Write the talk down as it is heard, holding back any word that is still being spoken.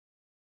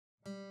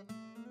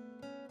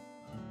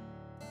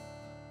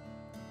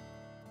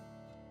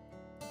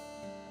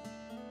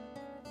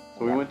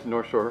So we went to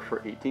North Shore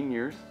for 18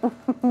 years,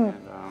 and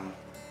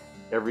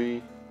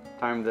every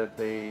time that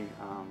they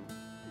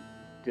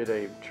did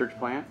a church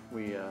plant,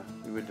 we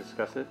would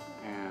discuss it,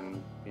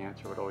 and the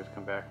answer would always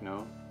come back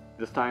no.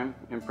 This time,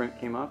 Imprint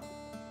came up,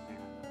 and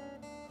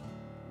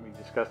we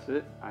discussed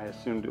it. I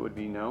assumed it would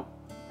be no,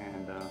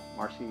 and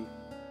Marcy,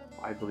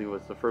 I believe,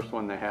 was the first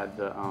one that had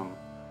the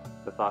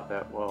thought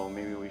that, well,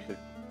 maybe we should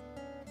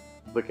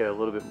look at it a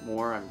little bit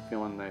more. I'm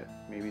feeling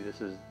that maybe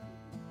this is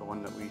the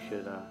one that we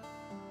should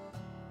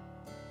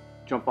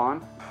jump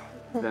on.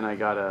 Then I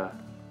got a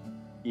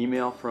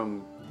email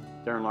from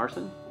Darren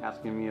Larson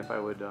asking me if I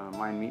would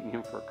mind meeting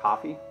him for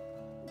coffee.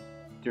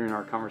 During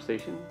our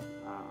conversation,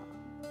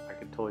 I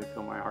could totally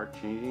feel my heart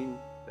changing,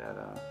 that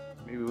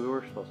maybe we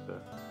were supposed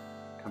to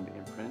come to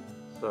Imprint.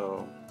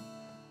 So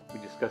we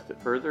discussed it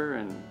further,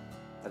 and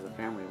as a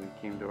family we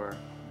came to our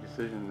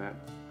decision that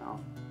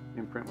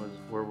Imprint was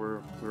where we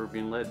were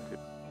being led to.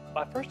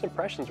 My first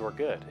impressions were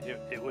good.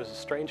 It was a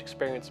strange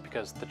experience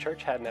because the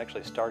church hadn't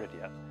actually started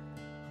yet.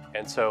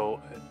 And so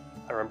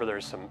I remember there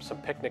was some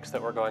picnics that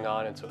were going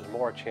on, and so it was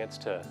more a chance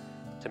to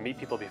meet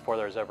people before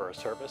there was ever a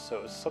service. So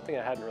it was something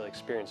I hadn't really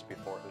experienced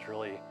before. It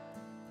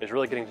was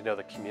really getting to know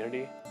the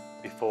community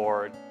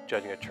before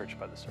judging a church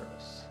by the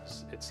service.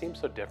 It seems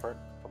so different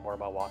from where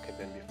my walk had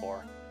been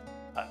before.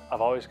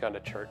 I've always gone to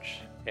church,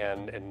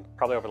 and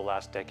probably over the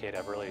last decade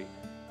I've really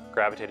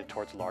gravitated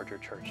towards larger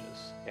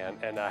churches.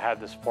 And I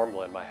had this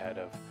formula in my head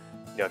of,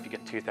 if you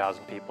get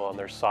 2,000 people and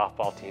there's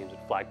softball teams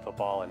and flag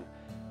football, and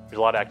there's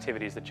a lot of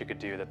activities that you could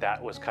do,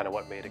 that was kind of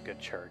what made a good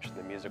church, and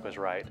the music was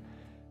right.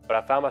 But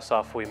I found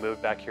myself, we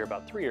moved back here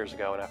about 3 years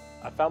ago, and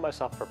I found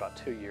myself for about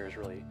 2 years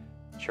really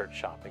church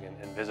shopping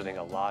and visiting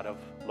a lot of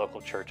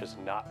local churches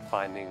and not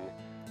finding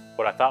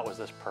what I thought was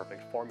this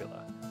perfect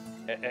formula.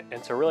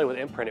 And so really with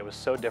Imprint, it was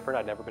so different.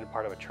 I'd never been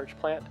part of a church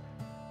plant,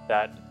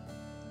 that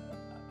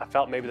I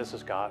felt maybe this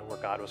is God, where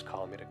God was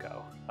calling me to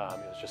go.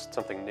 It was just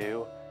something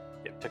new.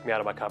 It took me out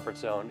of my comfort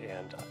zone,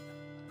 and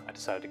I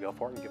decided to go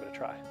for it and give it a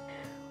try.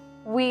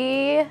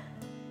 We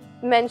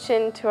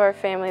mentioned to our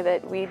family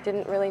that we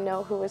didn't really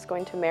know who was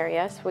going to marry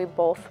us. We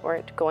both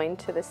weren't going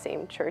to the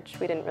same church.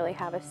 We didn't really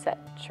have a set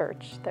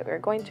church that we were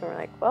going to. We're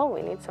like, well,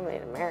 we need somebody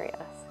to marry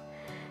us.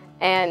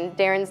 And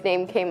Darren's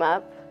name came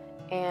up,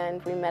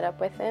 and we met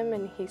up with him,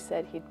 and he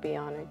said he'd be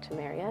honored to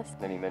marry us.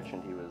 Then he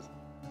mentioned he was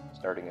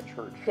starting a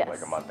church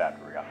like a month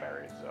after we got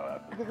married.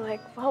 And we're like,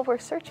 well, we're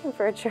searching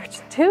for a church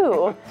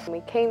too.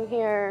 We came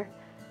here.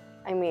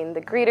 I mean, the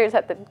greeters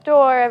at the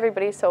door,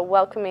 everybody's so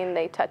welcoming.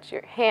 They touch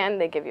your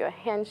hand, they give you a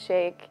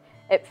handshake.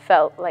 It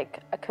felt like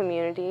a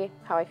community,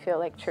 how I feel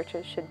like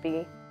churches should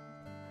be.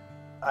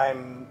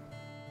 I'm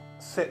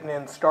sitting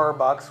in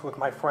Starbucks with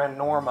my friend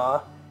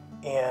Norma,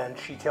 and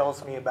she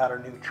tells me about our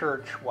new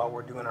church while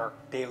we're doing our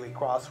daily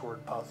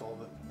crossword puzzle.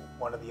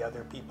 One of the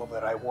other people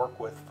that I work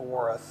with,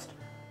 Forrest,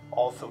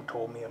 also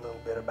told me a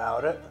little bit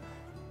about it.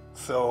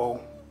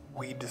 So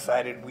we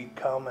decided we'd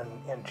come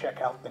and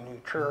check out the new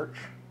church.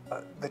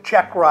 The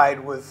check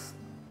ride was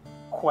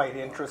quite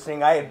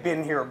interesting. I had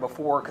been here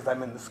before because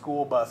I'm in the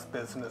school bus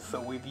business, so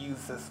we've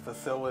used this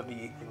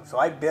facility. And so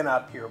I've been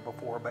up here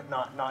before, but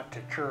not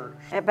to church.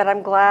 But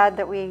I'm glad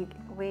that we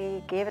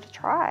gave it a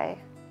try.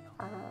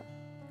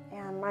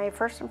 And my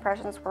first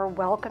impressions were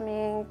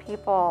welcoming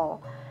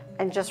people,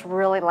 and just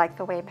really liked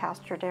the way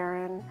Pastor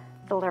Darren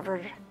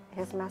delivered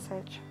his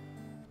message.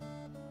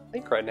 I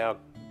think right now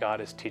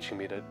God is teaching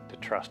me to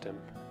trust Him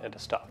and to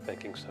stop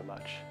thinking so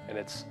much. And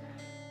it's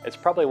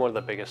probably one of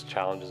the biggest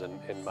challenges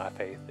in my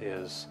faith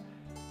is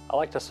I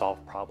like to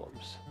solve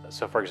problems.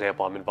 So for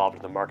example, I'm involved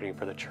in the marketing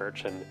for the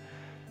church, and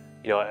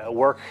at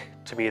work,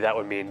 to me, that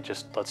would mean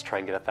just let's try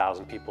and get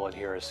 1,000 people in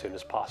here as soon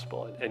as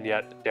possible. And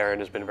yet Darren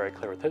has been very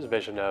clear with his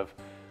vision of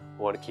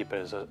we want to keep it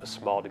as a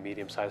small to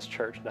medium-sized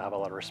church, and I have a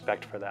lot of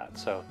respect for that.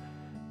 So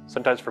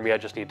sometimes for me, I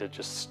just need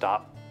to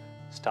stop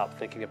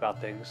thinking about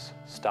things,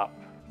 stop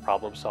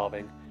problem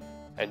solving,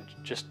 and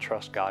just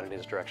trust God in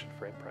His direction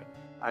for Imprint.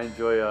 I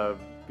enjoy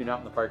being out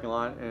in the parking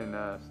lot and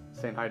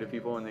saying hi to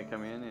people when they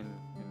come in, and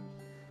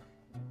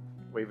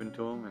waving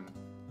to them, and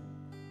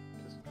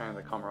just kind of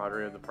the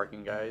camaraderie of the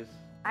parking guys.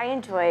 I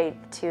enjoy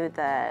too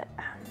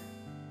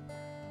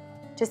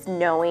just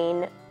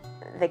knowing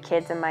the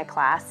kids in my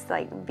class,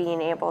 like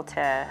being able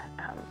to,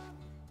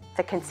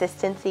 the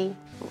consistency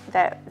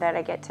that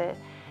I get to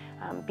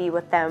be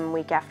with them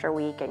week after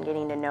week, and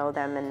getting to know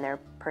them and their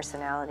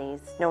personalities,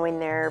 knowing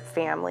their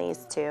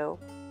families too.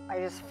 I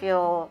just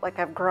feel like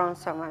I've grown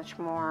so much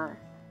more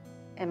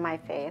in my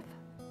faith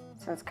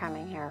since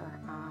coming here.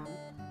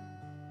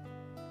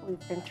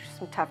 We've been through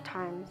some tough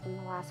times in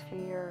the last few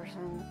years,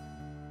 and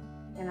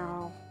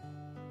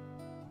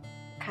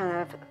kind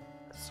of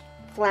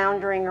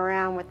floundering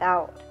around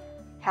without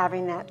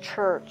having that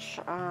church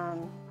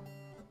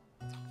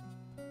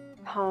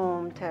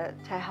home to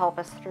help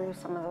us through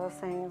some of those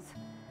things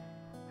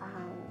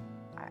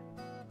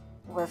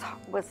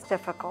was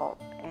difficult.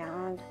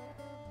 And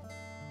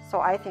so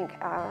I think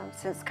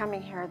since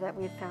coming here that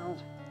we've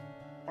found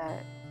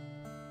that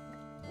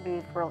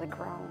we've really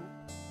grown.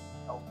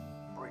 Help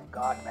bring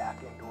God back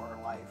into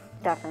our life.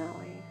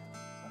 Definitely.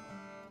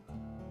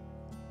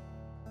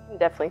 I can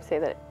definitely say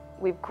that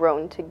we've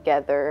grown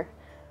together.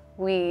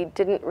 We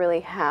didn't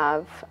really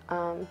have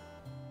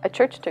a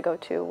church to go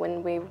to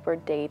when we were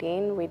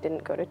dating. We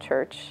didn't go to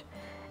church,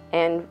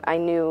 and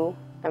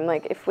I'm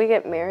like, if we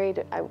get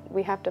married,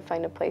 we have to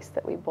find a place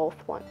that we both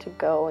want to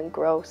go and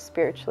grow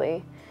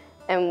spiritually,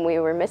 and we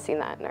were missing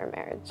that in our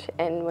marriage.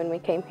 And when we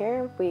came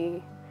here,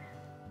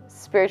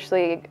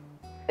 spiritually,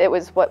 it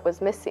was what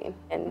was missing.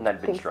 And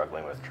I'd been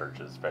struggling with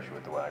churches, especially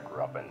with the one I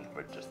grew up in,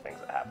 with just things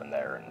that happened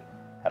there, and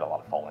had a lot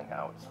of falling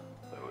outs.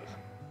 So it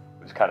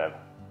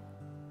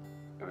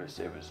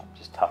was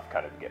just tough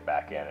kind of to get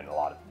back in, and a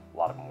lot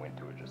of them went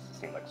to it. Just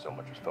seemed like so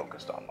much was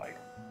focused on like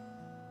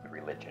the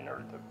religion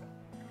or the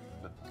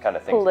kind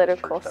of things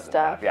political that the church doesn't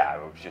stuff. have. Yeah,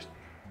 it was just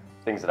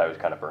things that I was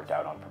kind of burnt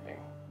out on from being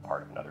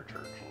part of another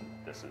church, and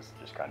this is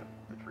just kind of,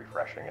 it's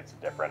refreshing. It's a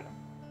different,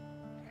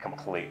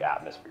 complete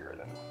atmosphere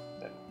than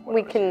what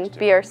we I was can used to.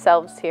 be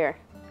ourselves here.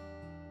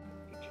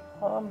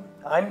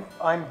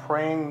 I'm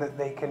praying that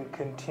they can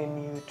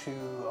continue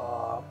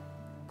to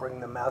bring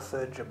the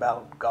message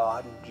about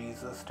God and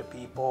Jesus to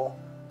people,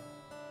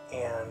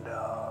 and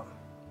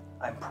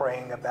I'm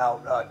praying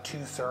about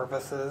 2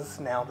 services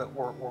now that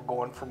we're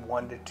going from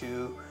 1 to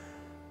 2.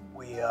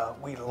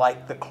 We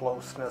like the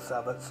closeness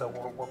of it, so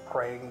we're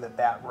praying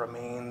that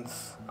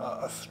remains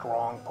a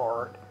strong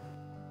part.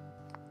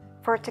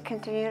 For it to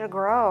continue to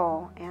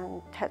grow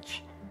and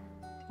touch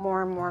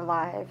more and more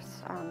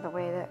lives the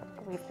way that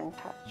we've been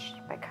touched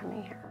by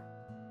coming here.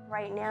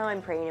 Right now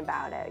I'm praying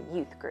about a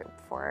youth group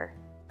for,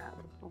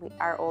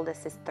 our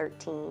oldest is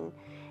 13,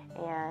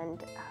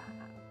 and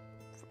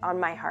on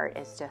my heart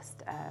is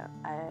just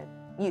a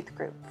youth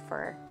group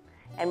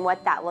and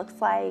what that looks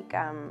like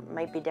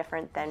might be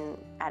different than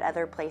at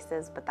other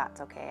places, but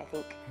that's okay. I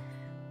think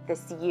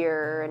this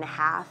year and a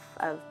half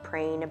of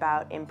praying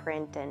about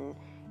Imprint and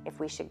if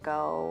we should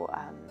go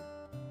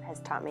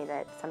has taught me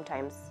that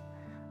sometimes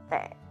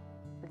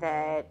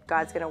that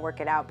God's going to work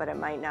it out, but it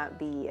might not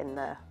be in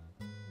the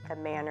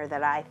manner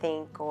that I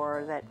think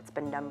or that it's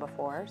been done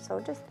before. So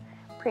just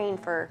praying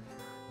for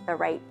the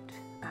right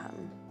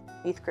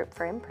youth group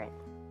for Imprint.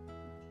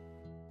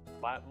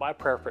 My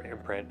prayer for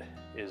Imprint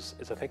is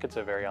I think it's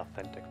a very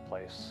authentic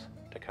place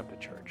to come to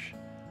church.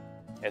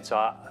 And so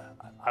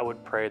I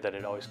would pray that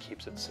it always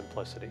keeps its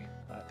simplicity.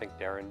 I think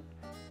Darren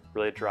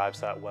really drives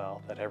that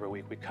well, that every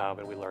week we come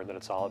and we learn that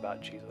it's all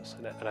about Jesus.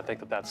 And I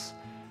think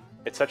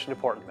it's such an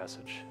important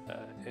message.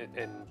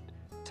 And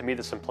to me,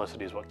 the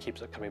simplicity is what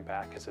keeps it coming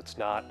back, because it's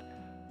not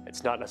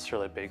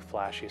necessarily big,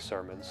 flashy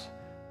sermons,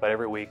 but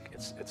every week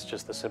it's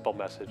just the simple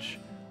message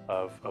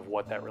of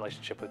what that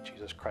relationship with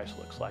Jesus Christ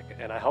looks like.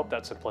 And I hope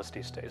that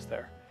simplicity stays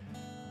there.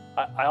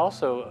 I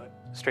also,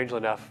 strangely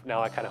enough,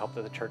 now I kind of hope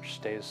that the church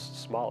stays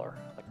smaller,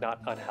 like not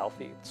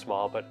unhealthy,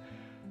 small, but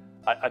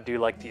I do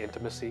like the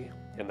intimacy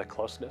and the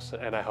closeness,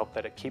 and I hope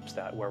that it keeps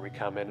that where we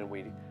come in and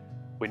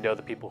we know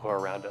the people who are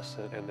around us,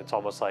 and it's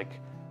almost like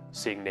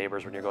seeing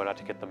neighbors when you're going out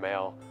to get the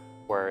mail,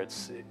 where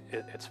it's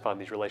fun.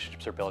 These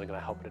relationships are building, and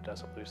I hope that it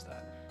doesn't lose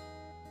that.